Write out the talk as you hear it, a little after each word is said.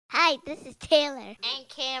Hi, this is Taylor. And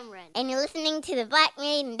Cameron. And you're listening to the Black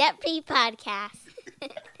Married and Debt Free podcast.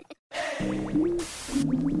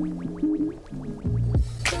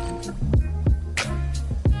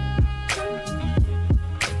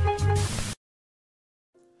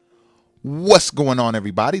 What's going on,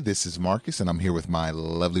 everybody? This is Marcus, and I'm here with my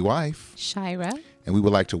lovely wife, Shira. And we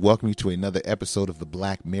would like to welcome you to another episode of the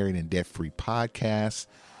Black Married and Debt Free podcast.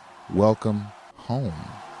 Welcome home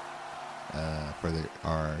for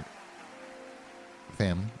our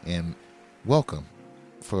family, and welcome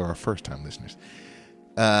for our first-time listeners.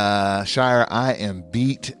 Shira, I am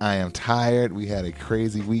beat. I am tired. We had a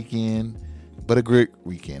crazy weekend, but a great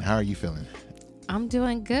weekend. How are you feeling? I'm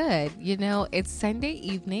doing good. You know, it's Sunday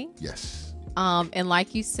evening. Yes. And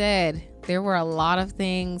like you said, there were a lot of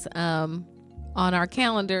things on our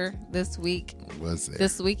calendar this week. Was there?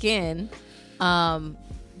 This weekend.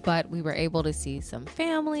 But we were able to see some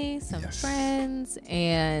family, some friends,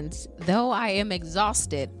 and though I am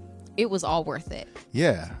exhausted, it was all worth it.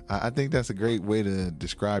 Yeah, I think that's a great way to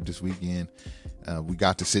describe this weekend. We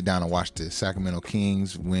got to sit down and watch the Sacramento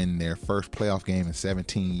Kings win their first playoff game in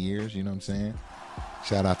 17 years. You know what I'm saying?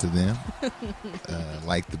 Shout out to them.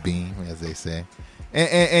 Like the beam, as they say.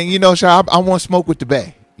 And you know, Shai, I want smoke with the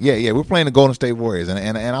Bay. Yeah, we're playing the Golden State Warriors,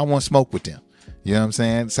 and I want smoke with them. You know what I'm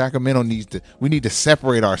saying? Sacramento we need to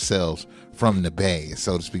separate ourselves from the Bay,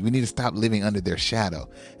 so to speak. We need to stop living under their shadow.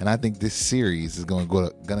 And I think this series is going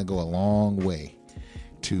to go a long way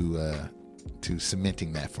to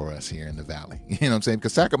cementing that for us here in the Valley. You know what I'm saying?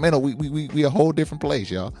 Because Sacramento, we a whole different place,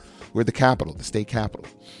 y'all. We're the capital, the state capital.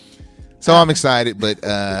 So I'm excited, but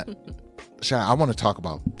Shai, I want to talk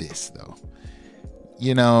about this, though.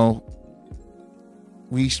 You know,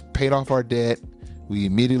 we paid off our debt. We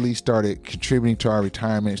immediately started contributing to our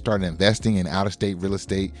retirement, started investing in out-of-state real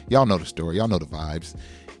estate. Y'all know the story. Y'all know the vibes.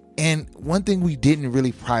 And one thing we didn't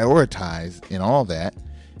really prioritize in all that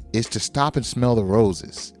is to stop and smell the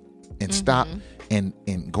roses and stop and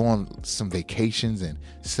go on some vacations and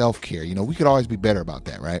self-care. You know, we could always be better about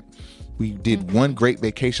that, right? We did one great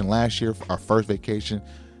vacation last year, our first vacation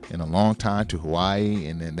in a long time, to Hawaii,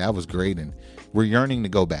 and then that was great. And we're yearning to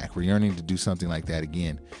go back. We're yearning to do something like that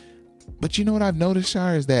again. But you know what I've noticed,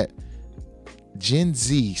 Shire, is that Gen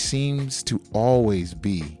Z seems to always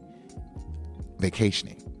be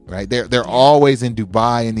vacationing, right? They're always in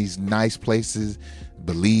Dubai and these nice places,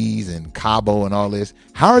 Belize and Cabo and all this.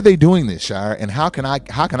 How are they doing this, Shire? And how can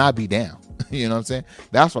I be down? You know what I'm saying?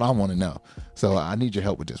 That's what I want to know. So I need your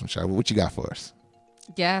help with this one, Shire. What you got for us?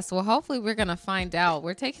 Yes, well, hopefully we're going to find out.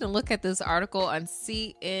 We're taking a look at this article on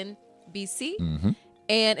CNBC,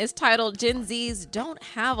 and it's titled, Gen Zs Don't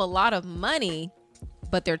Have a Lot of Money,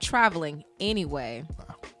 but They're Traveling Anyway.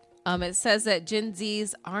 Wow. It says that Gen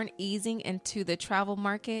Zs aren't easing into the travel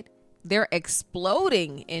market. They're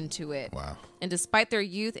exploding into it. Wow. And despite their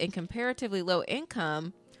youth and comparatively low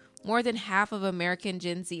income, more than half of American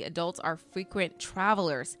Gen Z adults are frequent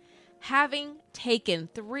travelers, having taken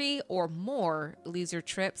 3 or more leisure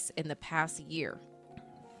trips in the past year.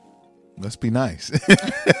 Must be nice.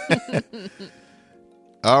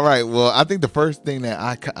 All right. Well, I think the first thing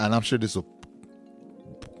that and I'm sure this will,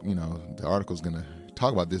 you know, the article's going to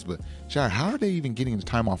talk about this, but Shire, how are they even getting the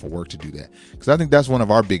time off of work to do that? Because I think that's one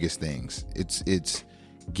of our biggest things. It's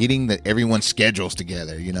getting everyone's schedules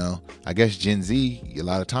together. You know, I guess Gen Z a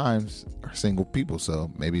lot of times are single people,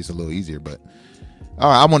 so maybe it's a little easier. But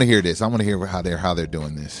all right, I want to hear this. I want to hear how they're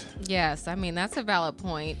doing this. Yes, I mean that's a valid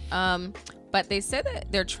point. But they said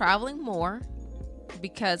that they're traveling more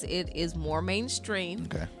because it is more mainstream.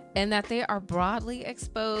 Okay. And that they are broadly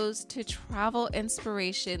exposed to travel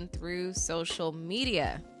inspiration through social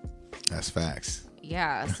media. That's facts.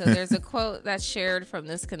 Yeah. So there's a quote that's shared from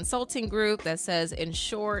this consulting group that says, in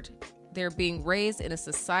short, they're being raised in a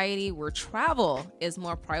society where travel is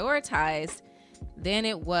more prioritized than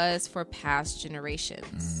it was for past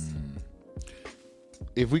generations.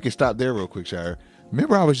 If we could stop there real quick, Shire.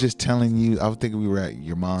 Remember I was just telling you, I was thinking we were at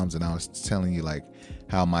your mom's, and I was telling you like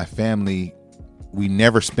how my family, we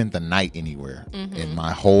never spent the night anywhere in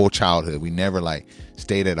my whole childhood. We never like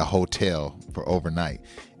stayed at a hotel for overnight.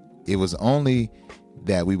 It was only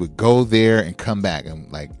that we would go there and come back, and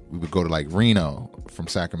like we would go to like Reno from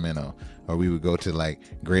Sacramento, or we would go to like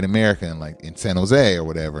Great America and like in San Jose or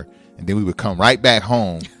whatever, and then we would come right back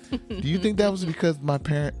home. Do you think that was because my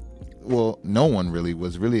no one really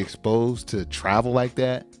was really exposed to travel like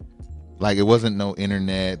that? Like it wasn't no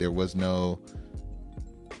internet, there was no,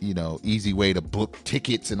 you know, easy way to book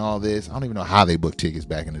tickets and all this. I don't even know how they booked tickets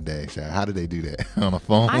back in the day. How did they do that? On a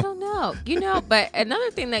phone? I don't know. You know, but another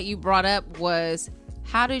thing that you brought up was,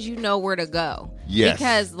 how did you know where to go? Yes.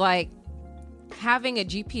 Because like having a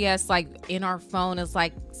GPS like in our phone is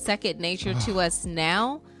like second nature to us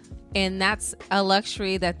now. And that's a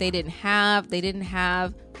luxury that they didn't have. They didn't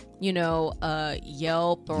have,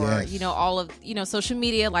 Yelp or, Yes. all of, social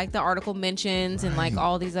media like the article mentions and like Right.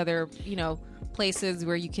 all these other, places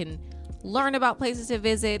where you can learn about places to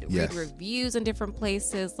visit, Yes. read reviews in different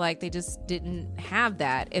places. Like they just didn't have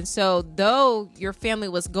that. And so though your family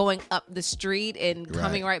was going up the street and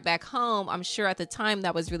coming right back home, I'm sure at the time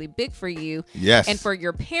that was really big for you. Yes. And for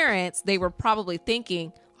your parents, they were probably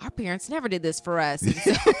thinking, our parents never did this for us. And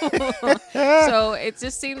so it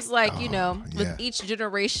just seems like, with each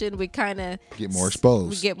generation, we kind of Get more exposed.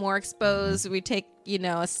 We get more exposed. We take,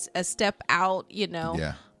 a step out,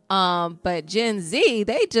 Yeah. But Gen Z,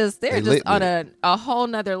 they're just on a whole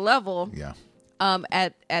nother level. Yeah.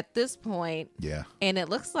 At this point. Yeah. And it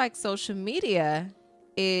looks like social media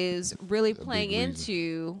is really playing reason.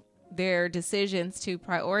 into their decisions to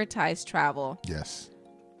prioritize travel. Yes.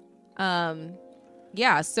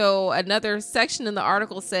 Yeah, so another section in the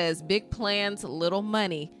article says big plans, little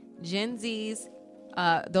money. Gen Zs,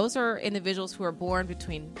 those are individuals who are born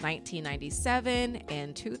between 1997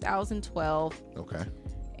 and 2012. Okay.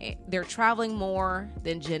 They're traveling more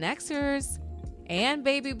than Gen Xers and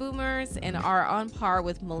baby boomers and are on par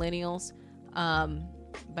with millennials.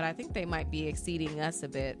 But I think they might be exceeding us a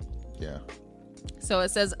bit. Yeah. So it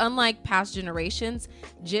says, unlike past generations,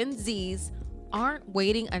 Gen Zs aren't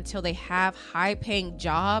waiting until they have high-paying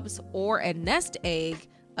jobs or a nest egg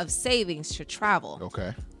of savings to travel.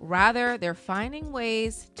 Okay. Rather, they're finding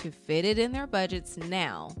ways to fit it in their budgets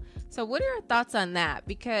now. So what are your thoughts on that?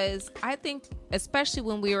 Because I think, especially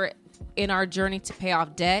when we were in our journey to pay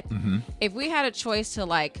off debt, if we had a choice to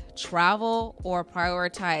like travel or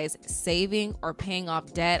prioritize saving or paying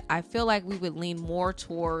off debt, I feel like we would lean more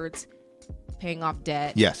towards paying off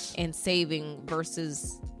debt and saving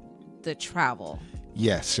versus the travel.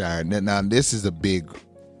 Yes, Shire. Now, this is a big...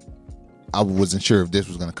 I wasn't sure if this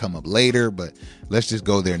was going to come up later, but let's just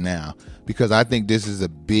go there now because I think this is a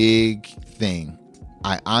big thing.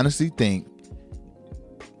 I honestly think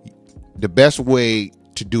the best way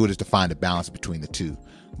to do it is to find a balance between the two.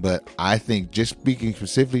 But I think just speaking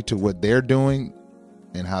specifically to what they're doing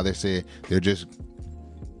and how they say they're just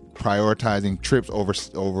prioritizing trips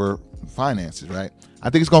over finances, right? I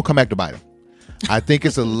think it's going to come back to bite them. I think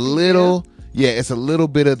it's a little, it's a little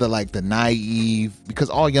bit of the naive, because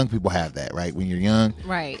all young people have that, right? When you're young,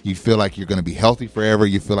 right, you feel like you're going to be healthy forever.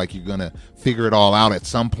 You feel like you're going to figure it all out at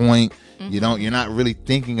some point. You're not really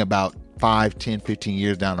thinking about 5, 10, 15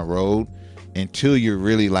 years down the road until you're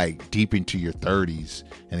really deep into your 30s.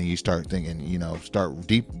 And then you start thinking, start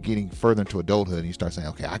getting further into adulthood and you start saying,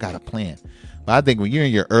 okay, I got a plan. But I think when you're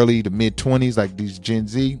in your early to mid 20s, like these Gen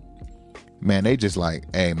Z, man, they just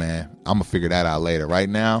hey, man, I'm going to figure that out later. Right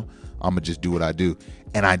now, I'm going to just do what I do.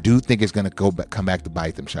 And I do think it's going to come back to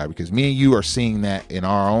bite them, Shai, because me and you are seeing that in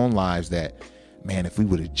our own lives that, man, if we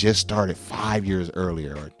would have just started 5 years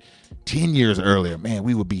earlier or 10 years earlier, man,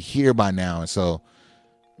 we would be here by now. And so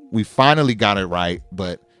we finally got it right.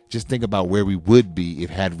 But just think about where we would be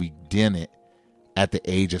had we done it at the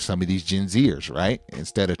age of some of these Gen Zers, right?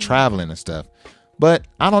 Instead of traveling and stuff. But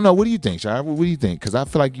I don't know. What do you think, Shai? What do you think? Because I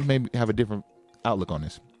feel like you may have a different outlook on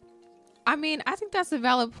this. I mean, I think that's a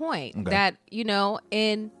valid point that,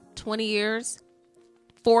 in 20 years,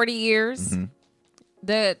 40 years,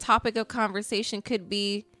 the topic of conversation could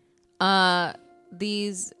be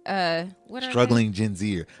these struggling Gen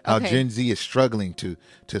Z, how Gen Z is struggling to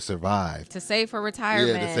survive, to save for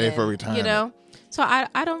retirement. Yeah, to save for retirement. So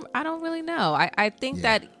I don't really know. I think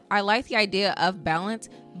that I like the idea of balance,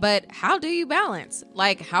 but how do you balance?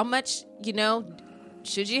 Like how much,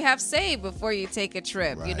 should you have saved before you take a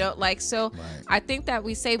trip? Right. So I think that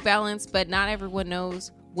we say balance, but not everyone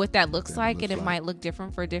knows what that looks like, and it might look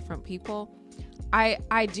different for different people.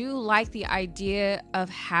 I do like the idea of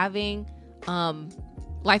having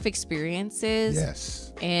life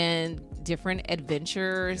experiences and different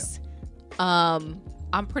adventures.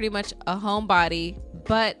 I'm pretty much a homebody,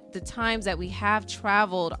 but the times that we have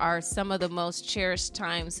traveled are some of the most cherished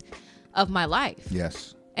times of my life.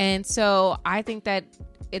 Yes. And so I think that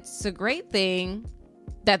it's a great thing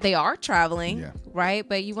that they are traveling, right?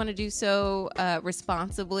 But you want to do so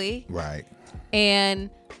responsibly. Right. And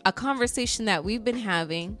a conversation that we've been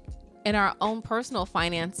having in our own personal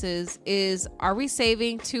finances is, are we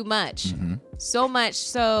saving too much? So much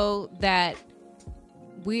so that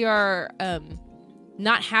we are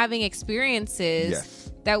not having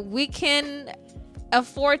experiences that we can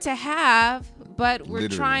afford to have, but we're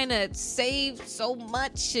trying to save so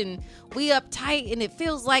much and we uptight and it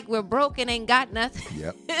feels like we're broke and ain't got nothing.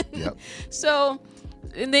 Yep. So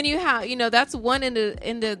And then you have, that's one end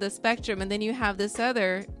of the spectrum, and then you have this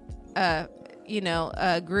other,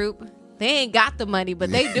 group. They ain't got the money,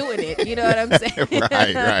 but they doing it. You know what I'm saying?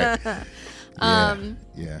 Right.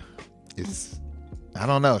 Yeah. It's, I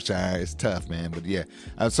don't know, Shire. It's tough, man. But yeah,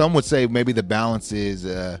 some would say maybe the balance is,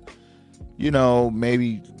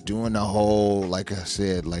 maybe doing the whole, like I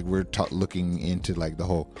said, like we're looking into like the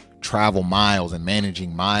whole travel miles and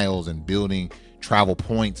managing miles and building travel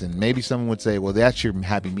points. And maybe someone would say, well, that's your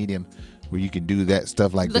happy medium where you can do that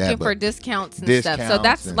stuff like looking that. for discounts and stuff. So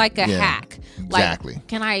that's like a hack. Exactly. Like,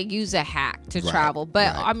 can I use a hack to travel?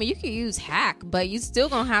 But I mean, you can use hack, but you still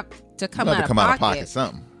gonna have to come out of pocket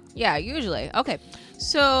something. Yeah, usually. Okay.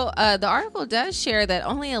 So the article does share that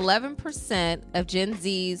only 11% of Gen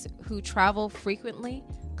Zs who travel frequently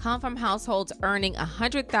come from households earning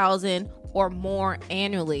 $100,000 or more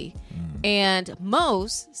annually. And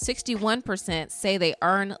most, 61%, say they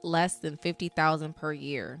earn less than $50,000 per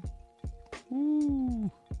year.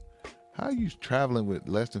 Ooh. How are you traveling with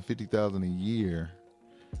less than $50,000 a year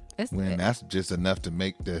when that's just enough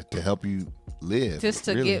to help you live? Just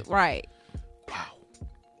to get right. Wow.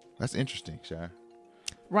 That's interesting, Shire.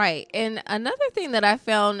 Right. And another thing that I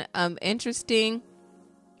found interesting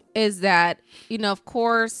is that, of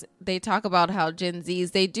course, they talk about how Gen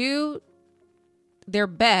Zs, they do their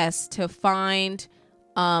best to find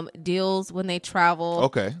deals when they travel.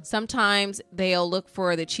 Okay. Sometimes they'll look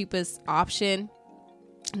for the cheapest option.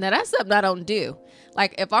 Now, that's something I don't do.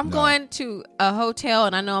 Like, if I'm going to a hotel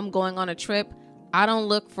and I know I'm going on a trip, I don't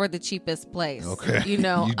look for the cheapest place. Okay. You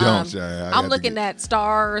don't, I'm looking at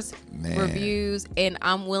stars, reviews, and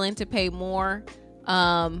I'm willing to pay more.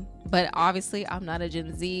 But obviously, I'm not a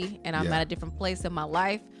Gen Z, and I'm at a different place in my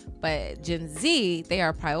life. But Gen Z, they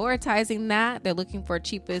are prioritizing that. They're looking for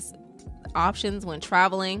cheapest options when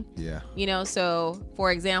traveling. Yeah. So,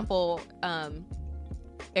 for example,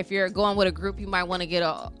 if you're going with a group, you might want to get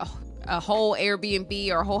a whole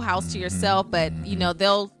Airbnb or a whole house to yourself, but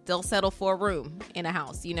they'll settle for a room in a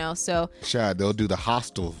house, so sure, they'll do the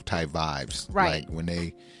hostel type vibes, right? Like when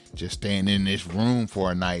they just staying in this room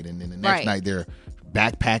for a night and then the next night they're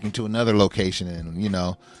backpacking to another location,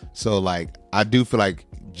 and so like I do feel like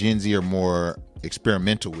Gen Z are more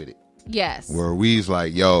experimental with it. Yes, where we's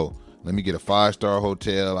like, yo, let me get a 5-star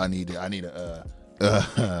hotel. I need a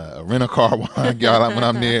rental car when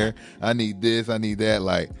I'm there. I need this, I need that.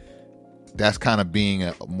 Like, that's kind of being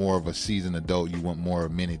more of a seasoned adult. You want more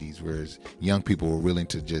amenities, whereas young people were willing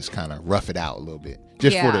to just kind of rough it out a little bit,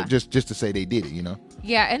 just to say they did it,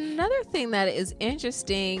 Yeah, and another thing that is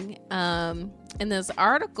interesting in this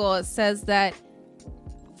article, it says that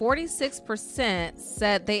 46%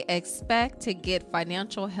 said they expect to get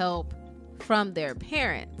financial help from their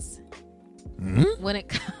parents. Mm-hmm. When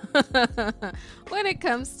it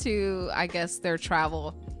comes to, I guess, their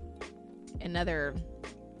travel and other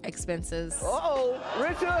expenses. Oh,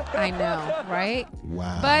 Richard! I know, right?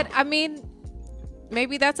 Wow. But I mean,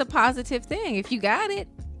 maybe that's a positive thing if you got it.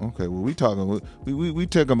 Okay, well, we talking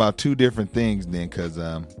about two different things then, because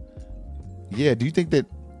do you think that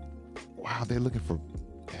they're looking for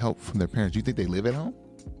help from their parents? Do you think they live at home?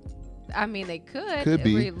 I mean, they could. Could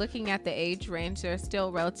be. We're looking at the age range, they're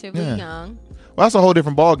still relatively young. Well, that's a whole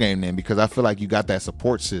different ball game then, because I feel like you got that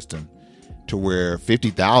support system to where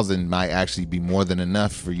 $50,000 might actually be more than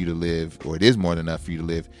enough for you to live, or it is more than enough for you to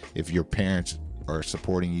live if your parents are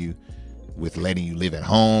supporting you with letting you live at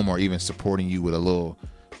home, or even supporting you with a little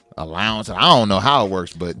allowance. I don't know how it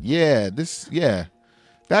works, but that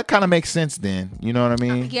kind of makes sense then. You know what I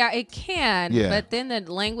mean? Yeah, it can. Yeah. But then the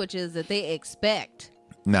language is that they expect.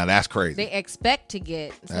 No, that's crazy. They expect to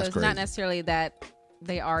get. So that's it's crazy. Not necessarily that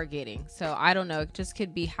they are getting. So I don't know. It just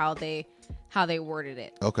could be how they worded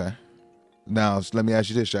it. Okay. Now, let me ask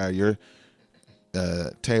you this, Shire.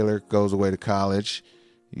 Taylor goes away to college,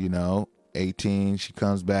 18. She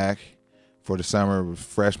comes back for the summer,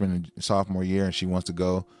 freshman and sophomore year, and she wants to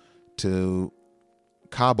go to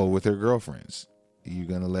Cabo with her girlfriends. Are you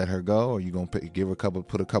going to let her go, or are you going to give her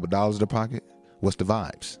put a couple dollars in her pocket? What's the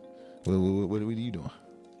vibes? What are you doing?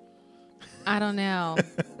 I don't know.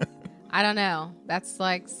 That's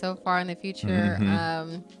like so far in the future.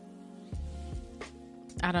 Mm-hmm.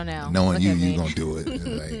 I don't know. Knowing you gonna do it.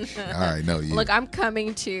 Like, all right, no, you. Look, I'm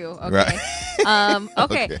coming too. Okay. Right.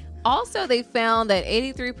 Okay. Also, they found that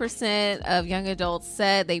 83% of young adults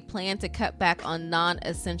said they plan to cut back on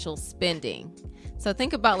non-essential spending. So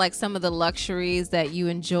think about like some of the luxuries that you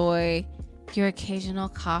enjoy your occasional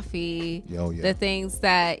coffee, Oh, yeah. the things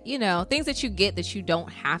that, things that you get that you don't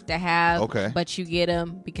have to have, Okay. but you get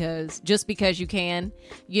them because you can,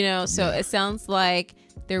 so Yeah. it sounds like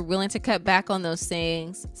they're willing to cut back on those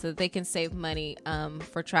things so that they can save money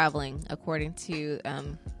for traveling, according to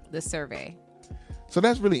the survey. So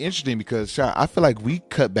that's really interesting because I feel like we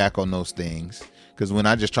cut back on those things because when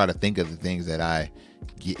I just try to think of the things that I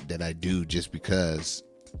do just because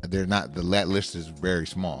they're not, the list is very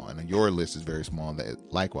small and your list is very small,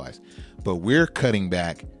 likewise, but we're cutting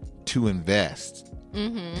back to invest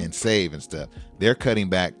and save and stuff. They're cutting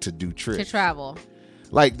back to do trips, To travel.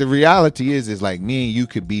 Like the reality is like me and you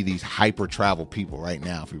could be these hyper travel people right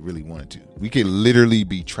now if we really wanted to. We could literally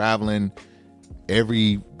be traveling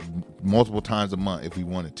multiple times a month if we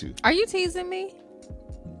wanted to. Are you teasing me?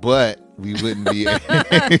 But we wouldn't be.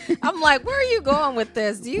 I'm like, where are you going with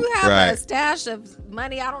this? Do you have Right. a stash of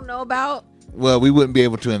money I don't know about? Well, we wouldn't be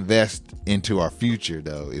able to invest into our future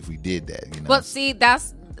though if we did that. But see,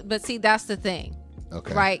 that's the thing,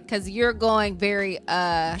 Okay. right? Because you're going very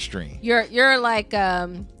Extreme. You're like,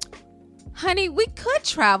 honey, we could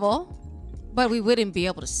travel, but we wouldn't be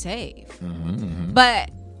able to save.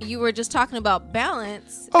 But you were just talking about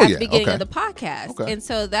balance at the beginning of the podcast, and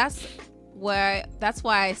so that's why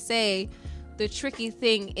I say the tricky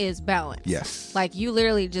thing is balance. Yes. Like you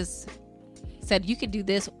literally just said you could do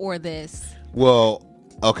this or this. Well,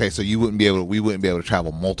 okay, so we wouldn't be able to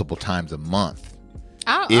travel multiple times a month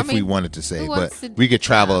if we wanted to save, but we could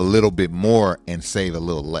travel a little bit more and save a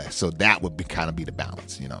little less. So that would kind of be the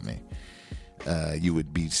balance. You know what I mean? You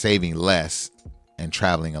would be saving less and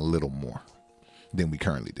traveling a little more than we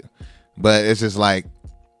currently do. But it's just like,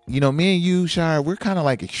 me and you, Shire, we're kind of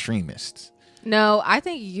like extremists. No, I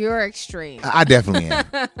think you're extreme. I definitely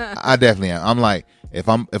am. I'm like, if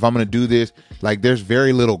I'm gonna do this, like there's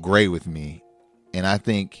very little gray with me. And I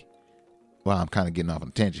think, well, I'm kind of getting off on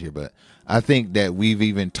a tangent here, but I think that we've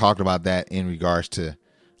even talked about that in regards to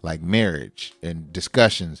like marriage and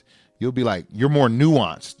discussions. You'll be like, you're more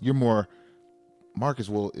nuanced. You're more, Marcus,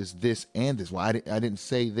 well, is this and this? Well, I didn't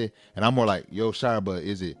say this. And I'm more like, yo, Shire, but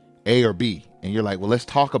is it A or B? And you're like, well, let's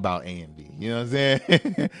talk about A and B. You know what I'm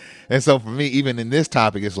saying? And so for me, even in this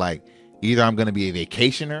topic, it's like, either I'm going to be a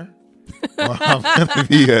vacationer or I'm going to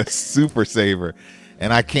be a super saver.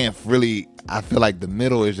 And I can't really, I feel like the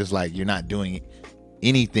middle is just like, you're not doing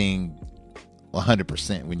anything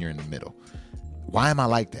 100% when you're in the middle. Why am I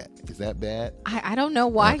like that? Is that bad? I don't know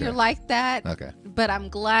why Okay. you're like that. Okay. But I'm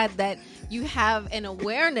glad that you have an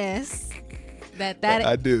awareness that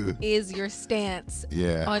I do. is your stance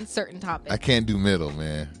Yeah. on certain topics. I can't do middle,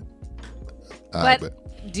 man.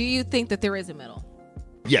 But do you think that there is a middle?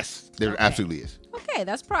 Yes, there Okay. absolutely is. Okay,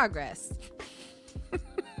 that's progress.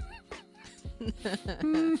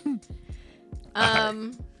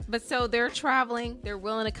 But so they're traveling, they're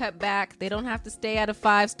willing to cut back. They don't have to stay at a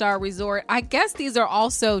 5-star resort. I guess these are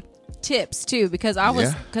also tips too, because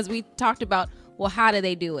we talked about, well, how do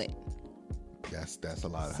they do it? That's a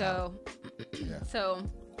lot of So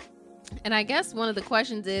and I guess one of the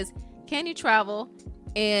questions is, can you travel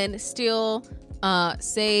and still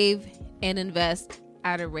save and invest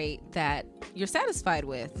at a rate that you're satisfied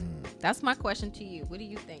with? That's my question to you. What do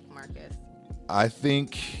you think, Marcus? I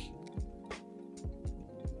think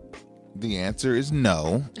the answer is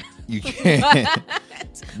no. You can't.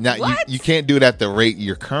 Now you can't do it at the rate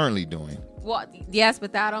you're currently doing. Well, yes,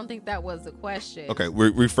 but I don't think that was the question. Okay,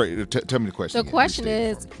 tell me the question. The again. question Restate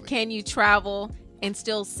it is, for me, please. can you travel and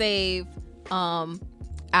still save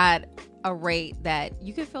at a rate that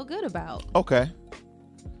you can feel good about? Okay.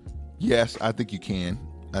 Yes, I think you can.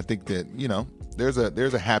 I think that, there's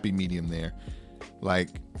a happy medium there. Like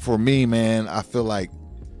for me, man, I feel like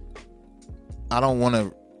I don't want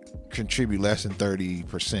to contribute less than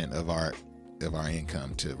 30% of our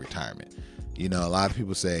income to retirement. A lot of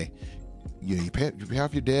people say, you pay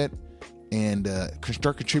off your debt and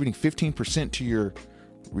start contributing 15% to your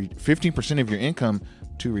 15% of your income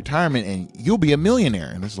to retirement, and you'll be a millionaire.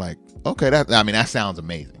 And it's like, okay, that sounds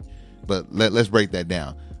amazing, but let's break that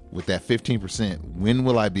down. With that 15%, when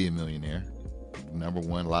will I be a millionaire? Number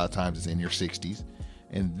one, a lot of times it's in your 60s,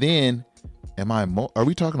 and then are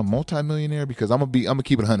we talking a multi-millionaire? Because I'm gonna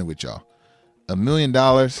keep it 100 with y'all. $1 million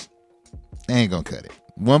ain't gonna cut it.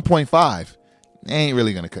 1.5 ain't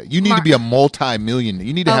really gonna cut it. You need to be a multi-millionaire.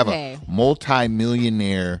 You need to have a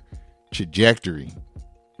multi-millionaire trajectory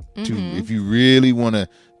to, if you really want to,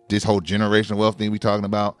 this whole generational wealth thing we talking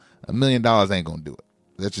about. $1 million ain't gonna do it.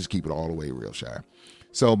 Let's just keep it all the way real, Shire.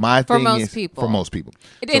 So my thing is for most people,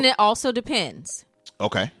 and it also depends.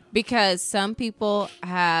 Okay. Because some people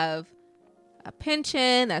have a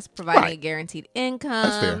pension that's providing a guaranteed income.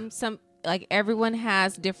 That's fair. like everyone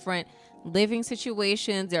has different living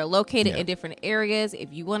situations. They're located in different areas.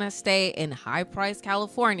 If you want to stay in high price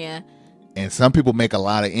California, and some people make a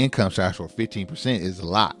lot of income, tax, for 15% is a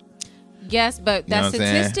lot. Yes, but You know that what I'm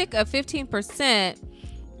saying? statistic of 15%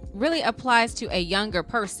 really applies to a younger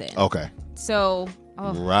person. Okay. So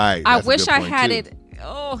Right. I That's a wish good I point, had too. it.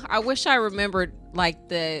 Oh, I wish I remembered like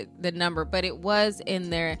the number, but it was in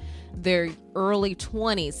their early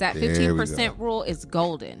 20s. That There we 15% rule is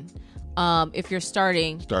golden. If you're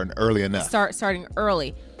starting early enough. starting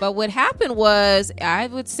early. But what happened was, I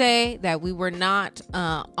would say that we were not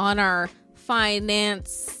on our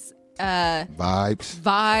finance vibes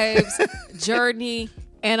journey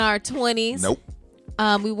in our 20s. Nope.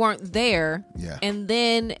 We weren't there. Yeah. And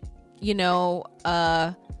then,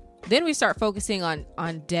 then we start focusing on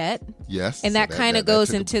debt. Yes. And So that kind of goes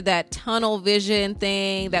took a- into that tunnel vision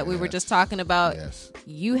thing that we were just talking about. Yes.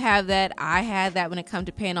 You have that. I had that when it comes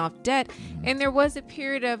to paying off debt. And there was a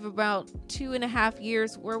period of about 2.5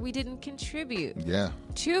 years where we didn't contribute Yeah.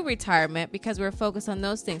 to retirement because we were focused on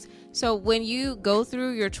those things. So when you go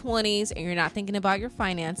through your 20s and you're not thinking about your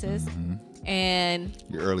finances and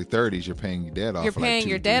Your early 30s, you're paying your debt off. you're for like paying 2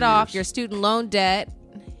 your to debt 3 off, years. your student loan debt,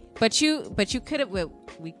 but you could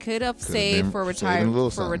have saved been for saving a little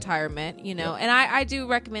something. retirement, and I do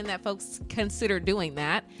recommend that folks consider doing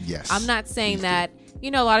that. Yes. I'm not saying Please that,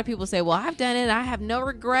 a lot of people say, well, I've done it, I have no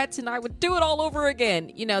regrets and I would do it all over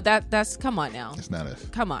again. That's come on now. It's not us.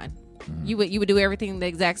 Come on. You would do everything the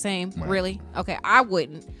exact same? Right. Really? Okay, I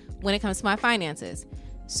wouldn't when it comes to my finances.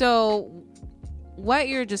 So what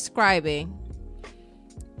you're describing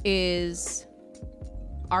is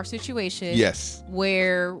our situation. Yes.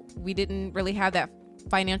 Where we didn't really have that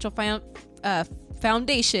financial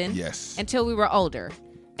foundation Yes. until we were older.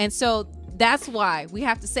 And so that's why we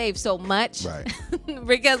have to save so much. Right.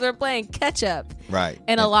 Because we're playing catch up Right.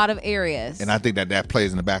 in a lot of areas. And I think that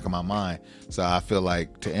plays in the back of my mind. So I feel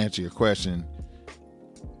like, to answer your question,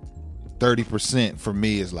 30% for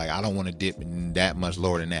me is like, I don't want to dip in that much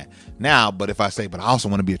lower than that. Now, but if I say, but I also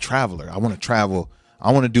want to be a traveler. I want to travel.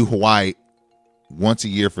 I want to do Hawaii once a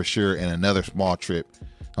year for sure, and another small trip.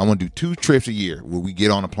 I want to do 2 trips a year where we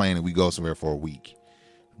get on a plane and we go somewhere for a week.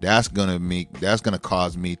 That's gonna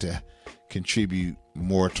cause me to contribute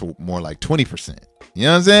more like 20%. You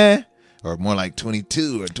know what I'm saying? Or more like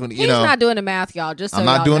 22 or 20. He's not doing the math, y'all. Just so I'm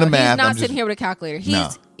not y'all doing know. the math. He's not I'm sitting just- here with a calculator. No.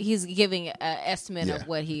 He's giving an estimate Yeah. of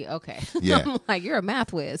what he. Okay. Yeah. I'm like, you're a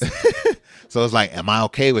math whiz. So it's like, am I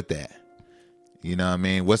okay with that? You know what I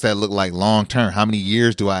mean? What's that look like long term? How many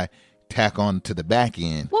years do I tack on to the back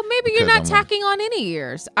end? Well, maybe you're Because not I wanna- tacking on any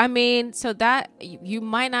years. I mean, so that you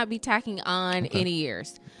might not be tacking on any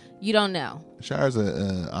years. You don't know. Shire's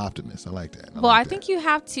an optimist. I like that. Well, I think you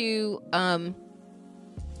have to.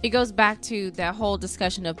 It goes back to that whole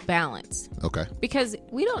discussion of balance, Okay. because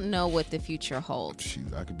we don't know what the future holds.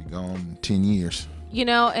 Shoot, I could be gone in 10 years.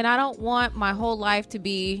 And I don't want my whole life to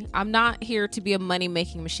be. I'm not here to be a money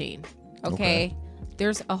making machine. Okay?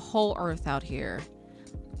 There's a whole earth out here.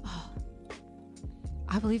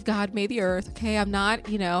 I believe God made the earth. Okay, I'm not,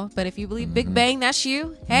 but if you believe Big Bang, that's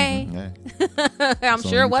you. Hey, Yeah. I'm So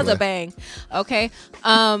sure it you was a play. bang. Okay.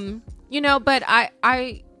 But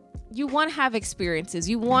you want to have experiences.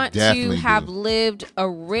 You want Definitely to have do. lived a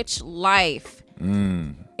rich life.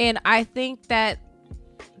 And I think that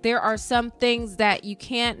there are some things that you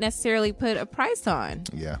can't necessarily put a price on.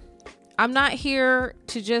 Yeah. I'm not here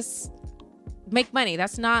to just make money.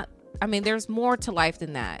 That's not, there's more to life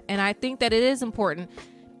than that. And I think that it is important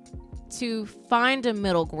to find a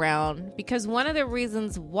middle ground, because one of the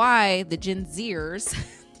reasons why the Gen Zers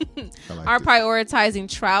I like are this. prioritizing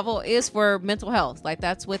travel is for mental health. Like,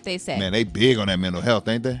 that's what they say. Man, they big on that mental health,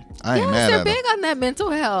 ain't they? I ain't Yes, mad they're at them. big on that mental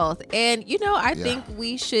health. And, I Yeah. think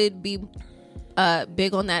we should be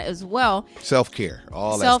big on that as well. Self-care,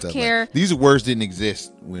 all that Self-care. stuff. Like, these words didn't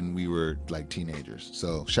exist when we were like teenagers.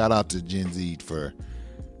 So shout out to Gen Z for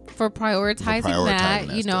prioritizing prioritizing that.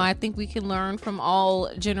 that stuff. I think we can learn from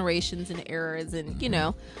all generations and eras, and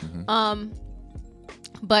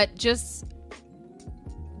but just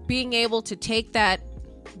being able to take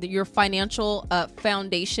your financial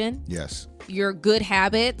foundation, yes. your good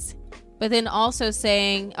habits, but then also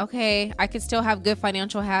saying, okay, I can still have good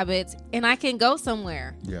financial habits and I can go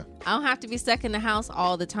somewhere. Yeah. I don't have to be stuck in the house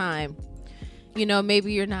all the time.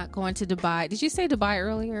 Maybe you're not going to Dubai. Did you say Dubai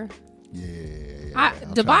earlier? Yeah. I'm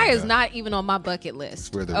Dubai trying to is go. not even on my bucket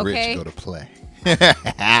list. Where the okay? rich go to play.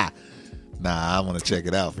 Nah, I want to check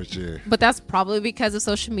it out for sure. But that's probably because of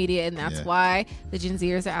social media, and that's Yeah. why the Gen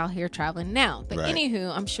Zers are out here traveling now. But Right.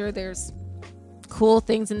 anywho, I'm sure there's cool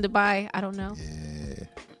things in Dubai. I don't know. Yeah.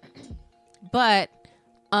 But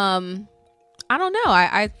I don't know.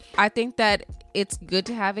 I think that it's good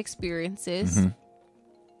to have experiences,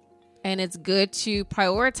 and it's good to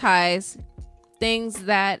prioritize things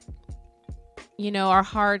that, are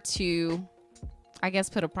hard to, I guess,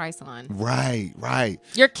 put a price on. Right.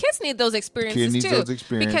 Your kids need those experiences Kids need too. those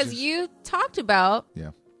experiences. Because you talked about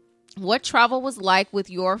what travel was like with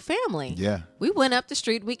your family. Yeah. We went up the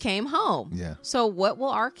street, we came home. Yeah. So what will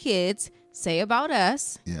our kids say about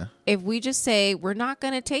us if we just say we're not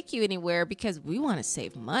going to take you anywhere because we want to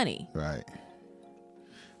save money? Right.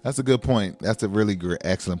 That's a good point. That's a really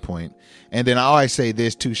excellent point. And then I always say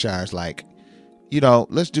this too, Shires, like,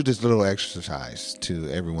 let's do this little exercise to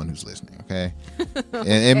everyone who's listening, okay? And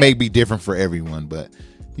it may be different for everyone, but,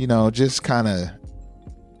 just kind of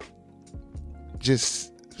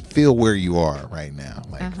just feel where you are right now,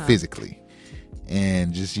 like physically.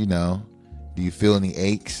 And just, do you feel any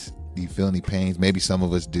aches? Do you feel any pains? Maybe some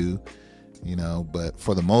of us do, but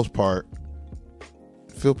for the most part,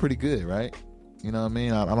 feel pretty good, right? You know what I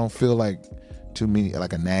mean? I don't feel like too many,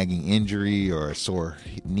 like a nagging injury or a sore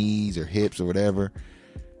knees or hips or whatever.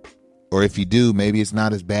 Or if you do, maybe it's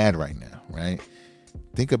not as bad right now, right?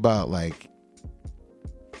 Think about like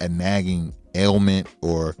a nagging ailment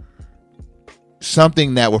or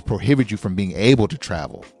something that would prohibit you from being able to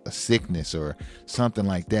travel, a sickness or something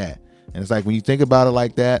like that. And it's like when you think about it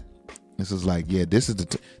like that, this is like, this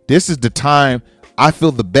is the time I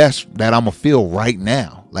feel the best that I'm gonna feel right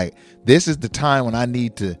now. Like this is the time when I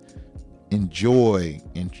need to enjoy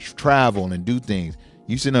and travel and do things.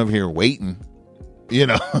 You sitting over here waiting,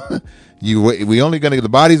 the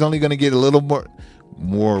body's only gonna get a little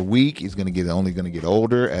more weak. It's only gonna get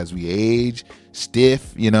older as we age,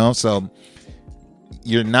 stiff. So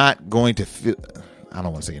you're not going to feel. I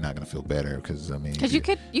don't want to say you're not going to feel better because you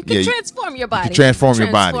can transform your body. You can transform your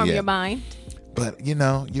body. Transform your mind. But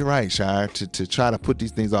you're right, Shire. To try to put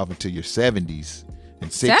these things off until your 70s and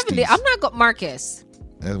 60s. 70? I'm not going, Marcus.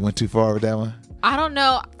 That went too far with that one. I don't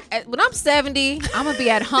know. When I'm 70, I'm gonna be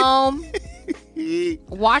at home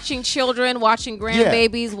watching children, watching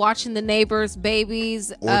grandbabies, watching the neighbors'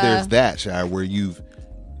 babies. Or there's that, Shire, where you've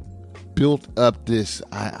built up this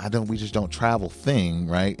we just don't travel thing,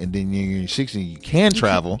 right? And then you're 60, you can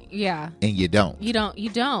travel, and you don't. You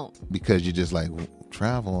don't because you're just like,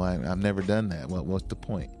 travel. I've never done that. What's the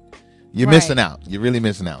point? You're missing out. You're really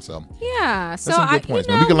missing out. So that's some good points.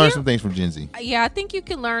 Man. We can learn some things from Gen Z. Yeah, I think you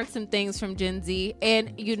can learn some things from Gen Z,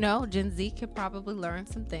 and Gen Z could probably learn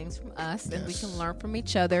some things from us, and we can learn from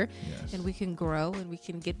each other, and we can grow, and we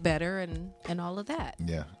can get better, and all of that.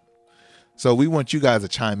 Yeah. So we want you guys to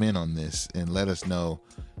chime in on this and let us know,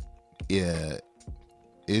 can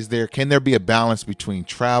there be a balance between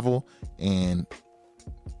travel and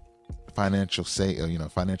financial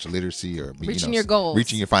literacy or reaching your goals,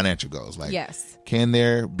 reaching your financial goals? Like, can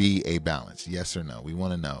there be a balance? Yes or no? We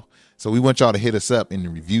want to know. So we want y'all to hit us up in the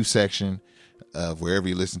review section of wherever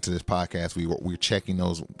you listen to this podcast. We're checking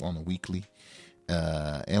those on a weekly.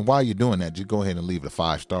 And while you're doing that, just go ahead and leave it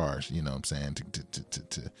 5 stars. You know what I'm saying?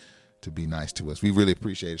 To be nice to us. We really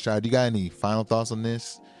appreciate it. Shai, do you got any final thoughts on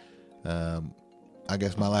this? I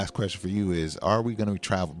guess my last question for you is, are we going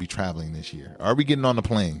to be traveling this year? Are we getting on the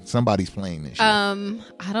plane? Somebody's plane this year.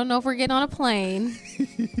 I don't know if we're getting on a plane.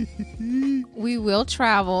 We will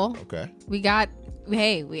travel. Okay. We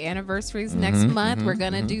anniversaries next month. We're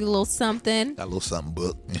going to do a little something. Got a little something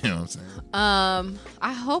booked. You know what I'm saying?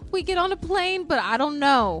 I hope we get on a plane, but I don't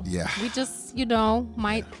know. Yeah. We just,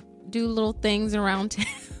 might do little things around town.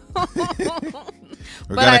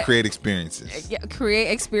 We're going to create experiences.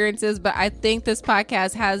 Create experiences, but I think this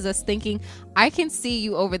podcast has us thinking. I can see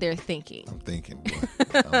you over there thinking. I'm thinking, boy.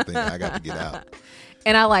 I got to get out.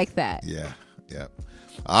 And I like that. Yeah.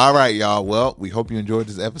 All right, y'all. Well, we hope you enjoyed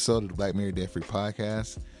this episode of the Black Married Debt Free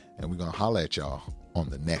Podcast, and we're going to holler at y'all on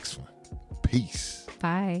the next one. Peace.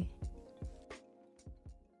 Bye.